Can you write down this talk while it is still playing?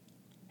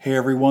Hey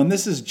everyone,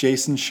 this is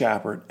Jason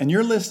Shappert, and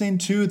you're listening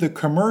to the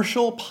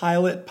Commercial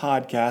Pilot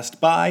Podcast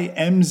by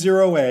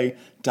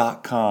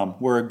M0A.com,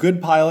 where a good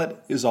pilot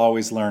is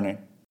always learning.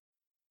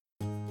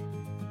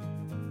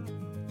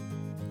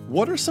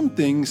 What are some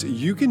things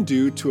you can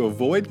do to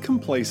avoid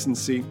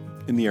complacency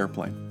in the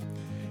airplane?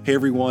 Hey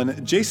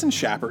everyone, Jason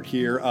Shappert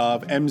here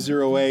of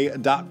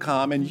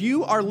M0A.com, and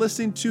you are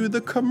listening to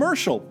the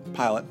Commercial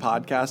Pilot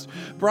Podcast,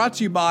 brought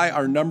to you by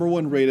our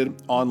 #1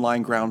 rated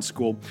online ground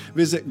school.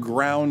 Visit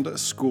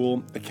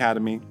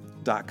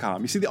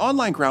groundschoolacademy.com. You see, the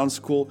online ground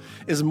school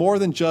is more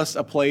than just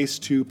a place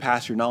to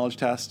pass your knowledge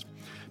test,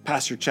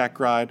 pass your check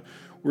ride.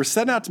 We're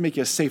setting out to make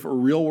you a safe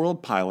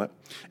real-world pilot,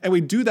 and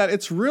we do that.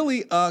 It's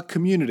really a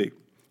community.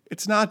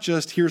 It's not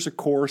just here's a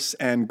course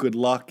and good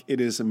luck. It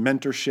is a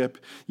mentorship.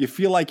 You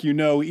feel like you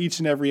know each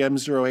and every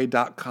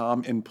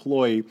M0A.com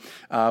employee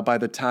by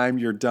the time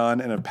you're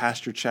done and have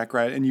passed your check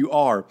ride, and you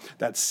are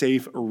that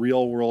safe,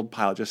 real-world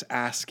pilot. Just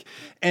ask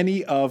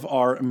any of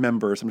our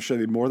members. I'm sure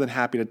they'd be more than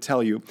happy to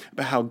tell you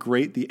about how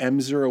great the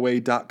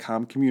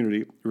M0A.com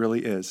community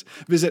really is.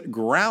 Visit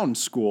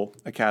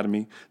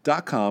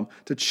groundschoolacademy.com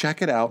to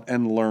check it out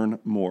and learn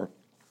more.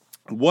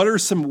 What are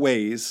some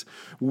ways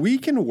we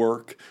can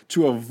work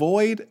to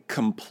avoid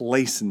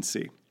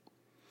complacency?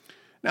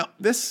 Now,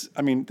 this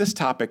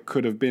topic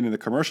could have been in the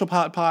Commercial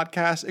Pilot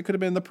Podcast. It could have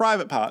been in the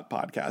Private Pilot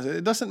Podcast.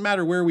 It doesn't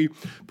matter where we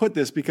put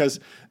this because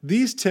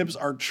these tips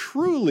are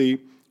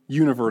truly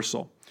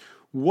universal.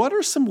 What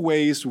are some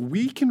ways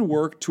we can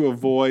work to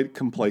avoid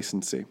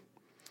complacency?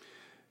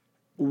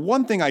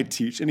 One thing I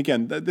teach, and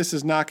again, this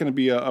is not going to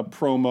be a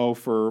promo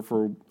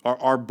for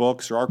our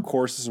books or our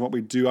courses and what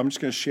we do. I'm just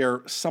going to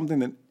share something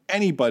that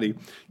anybody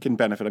can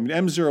benefit. I mean,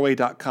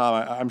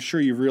 M0A.com, I'm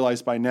sure you've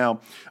realized by now,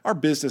 our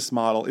business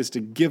model is to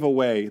give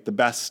away the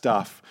best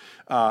stuff,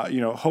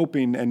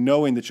 hoping and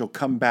knowing that you'll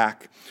come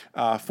back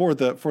for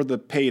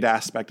the paid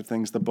aspect of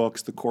things, the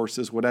books, the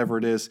courses, whatever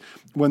it is,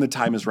 when the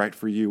time is right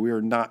for you. We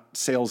are not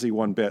salesy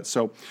one bit.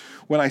 So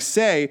when I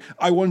say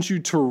I want you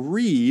to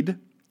read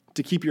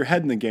to keep your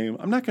head in the game,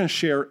 I'm not going to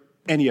share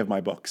any of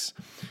my books.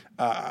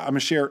 I'm going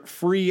to share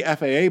free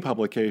FAA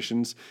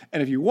publications,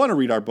 and if you want to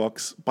read our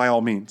books, by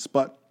all means,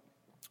 but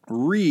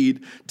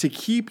read to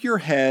keep your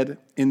head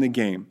in the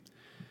game.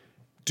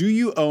 Do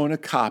you own a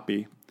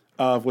copy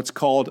of what's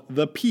called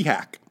the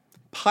PHAK,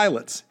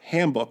 Pilot's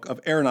Handbook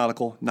of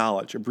Aeronautical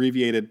Knowledge,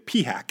 abbreviated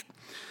PHAK?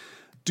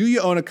 Do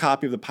you own a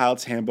copy of the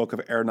Pilot's Handbook of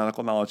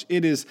Aeronautical Knowledge?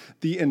 It is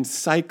the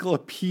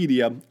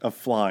encyclopedia of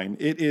flying.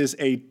 It is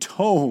a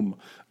tome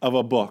of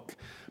a book,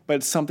 but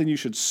it's something you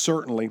should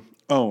certainly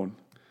own.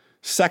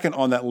 Second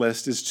on that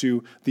list is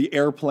the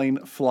Airplane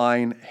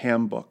Flying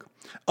Handbook.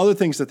 Other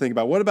things to think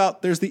about. What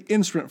about there's the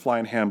Instrument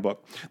Flying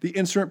Handbook, the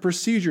Instrument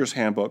Procedures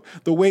Handbook,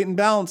 the Weight and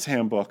Balance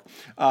Handbook,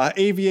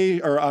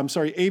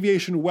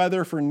 Aviation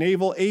Weather for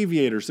Naval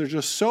Aviators. There's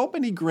just so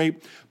many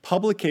great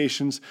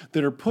publications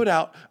that are put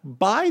out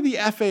by the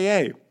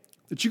FAA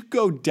that you could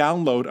go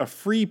download a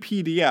free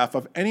PDF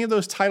of any of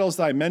those titles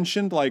that I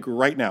mentioned, like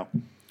right now.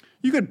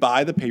 You could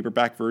buy the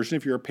paperback version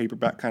if you're a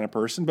paperback kind of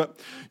person, but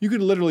you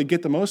could literally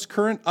get the most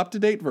current,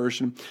 up-to-date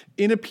version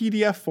in a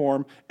PDF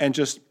form and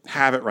just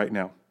have it right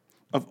now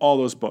of all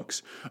those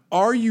books.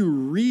 Are you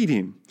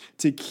reading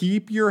to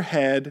keep your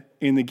head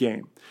in the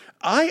game?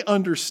 I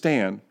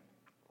understand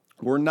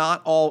we're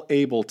not all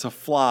able to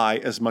fly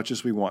as much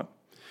as we want.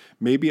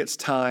 Maybe it's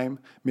time,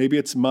 maybe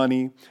it's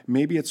money,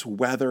 maybe it's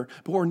weather,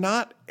 but we're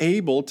not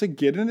able to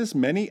get in as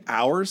many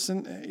hours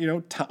and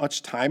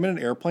much time in an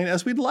airplane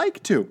as we'd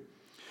like to.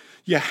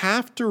 You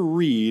have to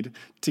read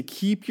to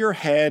keep your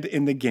head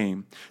in the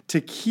game, to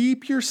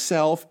keep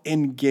yourself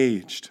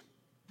engaged.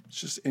 It's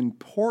just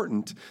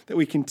important that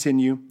we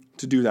continue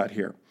to do that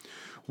here.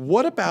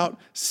 What about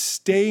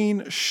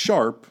staying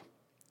sharp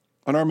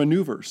on our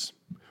maneuvers?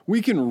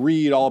 We can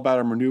read all about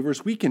our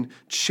maneuvers. We can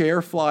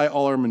chair fly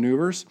all our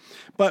maneuvers.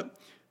 But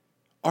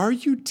are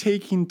you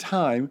taking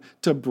time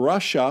to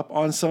brush up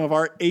on some of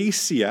our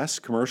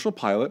ACS, commercial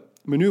pilot,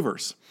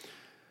 maneuvers?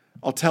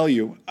 I'll tell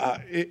you,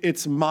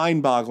 it's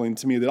mind-boggling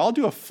to me that I'll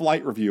do a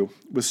flight review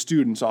with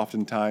students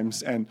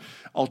oftentimes, and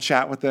I'll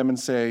chat with them and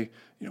say,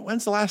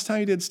 when's the last time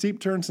you did steep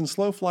turns and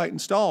slow flight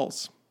and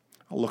stalls?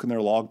 I'll look in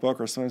their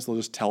logbook, or sometimes they'll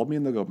just tell me,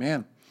 and they'll go,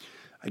 man,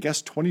 I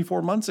guess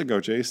 24 months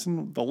ago,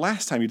 Jason, the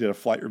last time you did a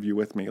flight review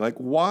with me. Like,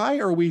 why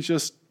are we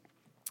just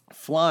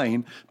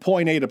flying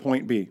point A to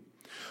point B?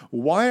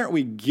 Why aren't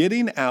we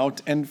getting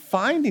out and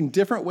finding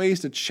different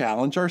ways to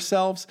challenge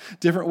ourselves,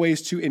 different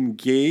ways to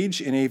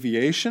engage in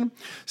aviation,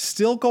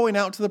 still going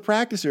out to the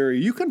practice area?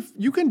 You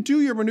can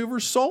do your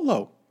maneuvers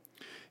solo.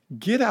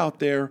 Get out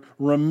there,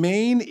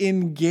 remain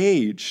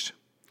engaged,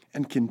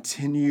 and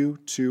continue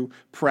to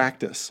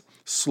practice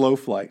slow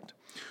flight.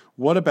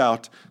 What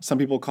about, some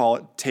people call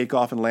it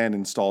takeoff and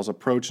landing stalls,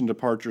 approach and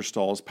departure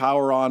stalls,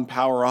 power on,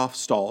 power off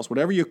stalls,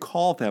 whatever you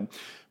call them.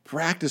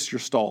 Practice your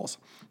stalls,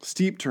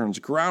 steep turns,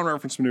 ground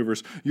reference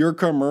maneuvers, your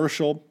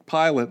commercial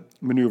pilot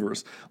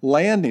maneuvers,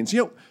 landings.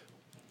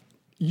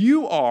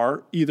 You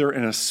are either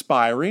an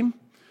aspiring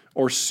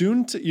or a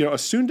soon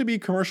to be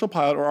commercial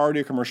pilot or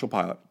already a commercial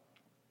pilot.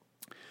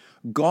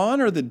 Gone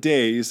are the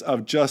days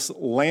of just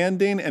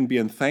landing and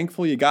being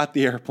thankful you got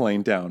the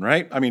airplane down,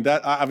 right? I mean,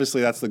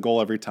 that's the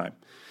goal every time.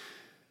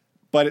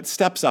 But it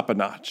steps up a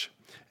notch.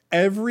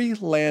 Every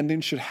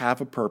landing should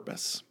have a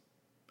purpose.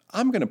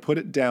 I'm going to put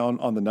it down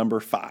on the number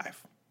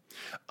 5.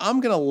 I'm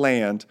going to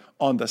land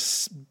on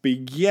the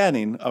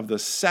beginning of the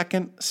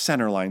second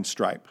centerline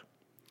stripe.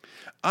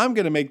 I'm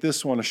going to make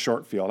this one a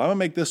short field. I'm going to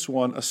make this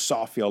one a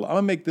soft field. I'm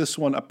going to make this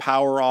one a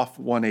power off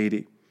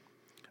 180.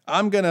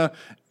 I'm going to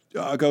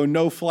go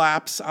no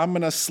flaps. I'm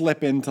going to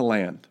slip into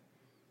land.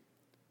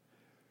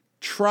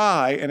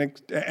 Try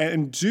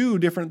and do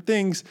different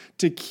things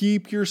to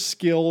keep your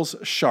skills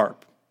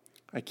sharp.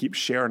 I keep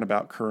sharing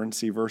about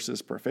currency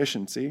versus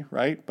proficiency,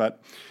 right?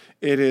 But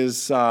it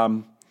is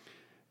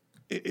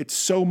it's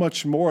so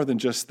much more than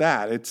just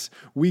that.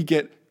 We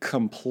get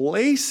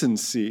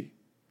complacency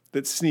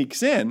that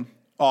sneaks in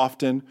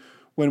often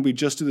when we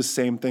just do the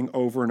same thing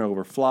over and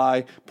over.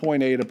 Fly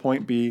point A to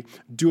point B,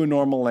 do a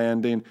normal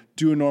landing,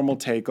 do a normal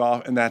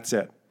takeoff, and that's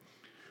it.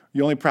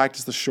 You only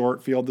practice the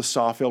short field, the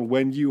soft field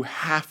when you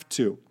have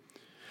to.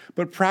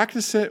 But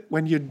practice it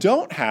when you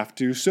don't have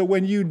to, so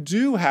when you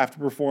do have to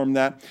perform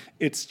that,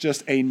 it's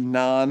just a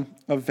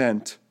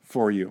non-event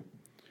for you.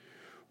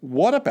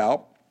 What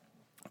about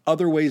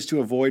other ways to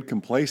avoid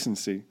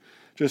complacency?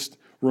 Just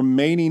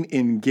remaining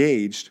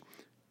engaged.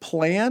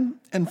 Plan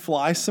and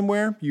fly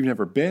somewhere you've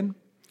never been,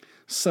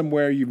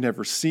 somewhere you've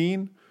never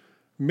seen.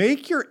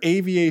 Make your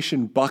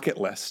aviation bucket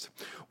list.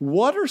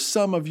 What are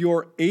some of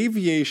your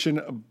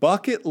aviation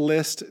bucket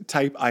list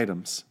type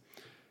items?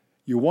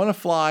 You want to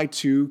fly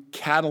to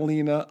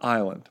Catalina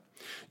Island.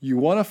 You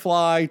want to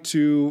fly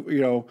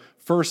to,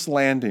 First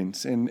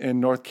Landings in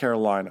North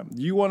Carolina.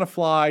 You want to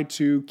fly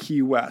to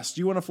Key West.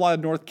 You want to fly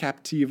to North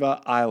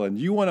Captiva Island.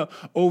 You want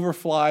to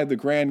overfly the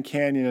Grand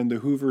Canyon and the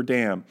Hoover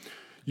Dam.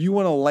 You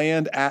want to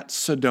land at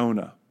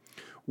Sedona.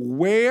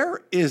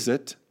 Where is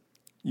it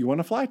you want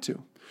to fly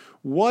to?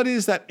 What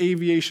is that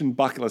aviation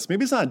bucket list?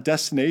 Maybe it's not a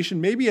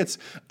destination. Maybe it's,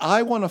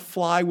 I want to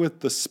fly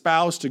with the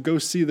spouse to go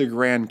see the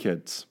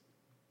grandkids.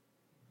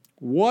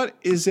 What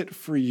is it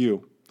for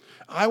you?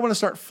 I want to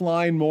start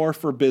flying more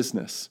for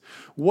business.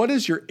 What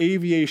is your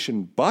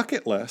aviation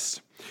bucket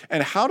list?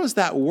 And how does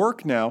that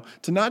work now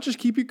to not just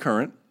keep you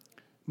current,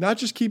 not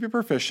just keep you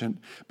proficient,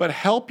 but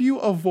help you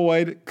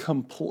avoid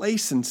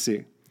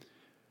complacency?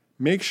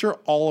 Make sure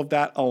all of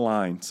that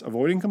aligns,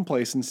 avoiding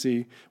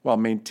complacency while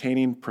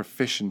maintaining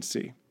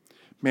proficiency.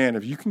 Man,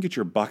 if you can get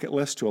your bucket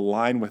list to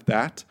align with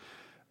that,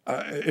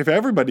 if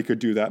everybody could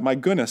do that, my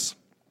goodness,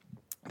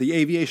 the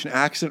aviation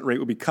accident rate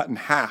would be cut in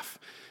half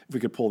if we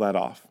could pull that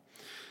off.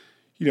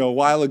 A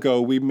while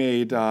ago, we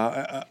made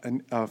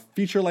a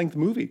feature-length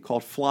movie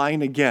called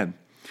Flying Again.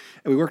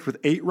 And we worked with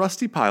 8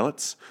 rusty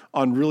pilots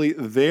on really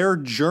their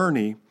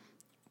journey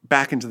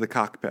back into the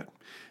cockpit.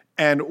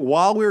 And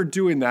while we were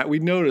doing that, we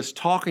noticed,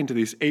 talking to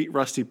these 8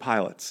 rusty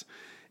pilots,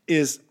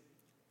 is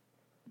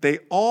they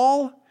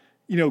all,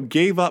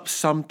 gave up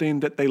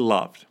something that they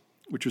loved,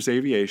 which was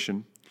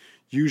aviation,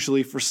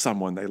 usually for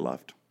someone they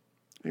loved.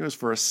 Maybe it was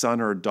for a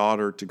son or a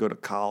daughter to go to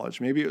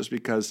college. Maybe it was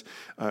because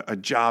a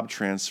job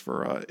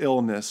transfer, an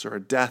illness, or a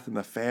death in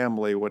the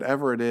family,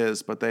 whatever it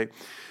is. But they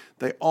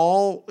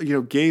all,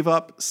 gave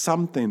up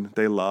something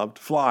they loved,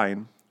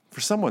 flying,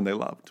 for someone they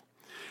loved.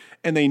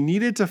 And they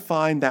needed to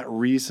find that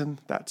reason,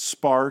 that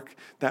spark,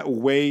 that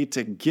way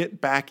to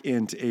get back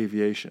into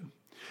aviation.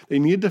 They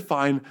needed to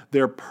find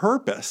their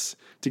purpose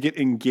to get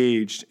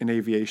engaged in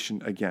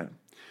aviation again.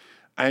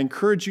 I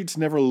encourage you to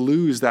never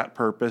lose that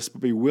purpose,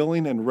 but be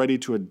willing and ready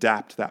to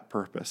adapt that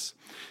purpose.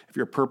 If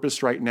your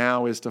purpose right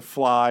now is to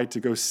fly to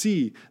go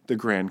see the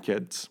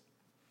grandkids,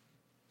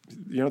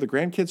 the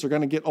grandkids are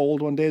going to get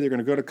old one day. They're going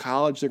to go to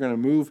college. They're going to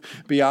move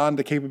beyond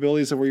the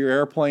capabilities of where your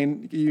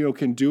airplane,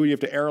 can do. You have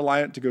to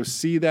airline it to go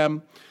see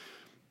them.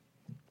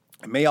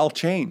 It may all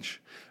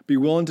change. Be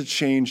willing to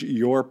change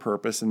your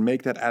purpose and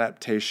make that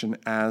adaptation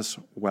as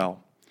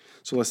well.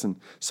 So listen,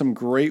 some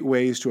great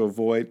ways to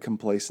avoid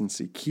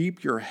complacency.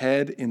 Keep your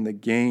head in the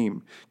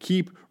game.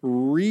 Keep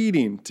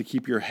reading to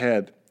keep your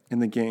head in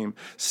the game.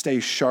 Stay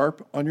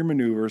sharp on your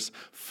maneuvers.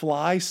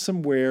 Fly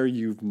somewhere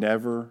you've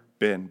never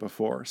been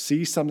before.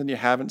 See something you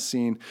haven't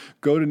seen.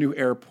 Go to new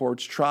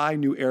airports. Try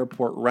new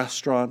airport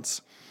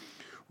restaurants.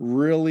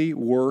 Really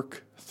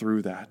work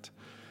through that.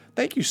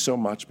 Thank you so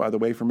much, by the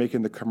way, for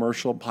making the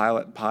Commercial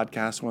Pilot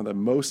Podcast one of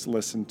the most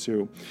listened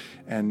to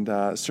and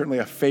certainly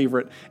a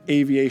favorite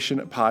aviation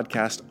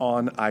podcast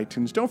on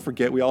iTunes. Don't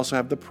forget, we also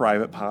have the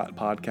Private Pilot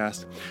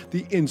Podcast,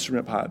 the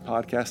Instrument Pilot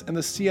Podcast, and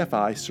the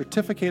CFI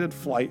Certificated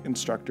Flight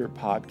Instructor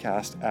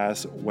Podcast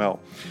as well.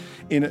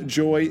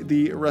 Enjoy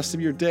the rest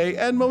of your day,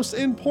 and most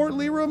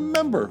importantly,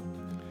 remember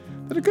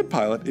that a good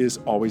pilot is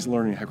always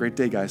learning. Have a great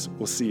day, guys.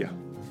 We'll see you.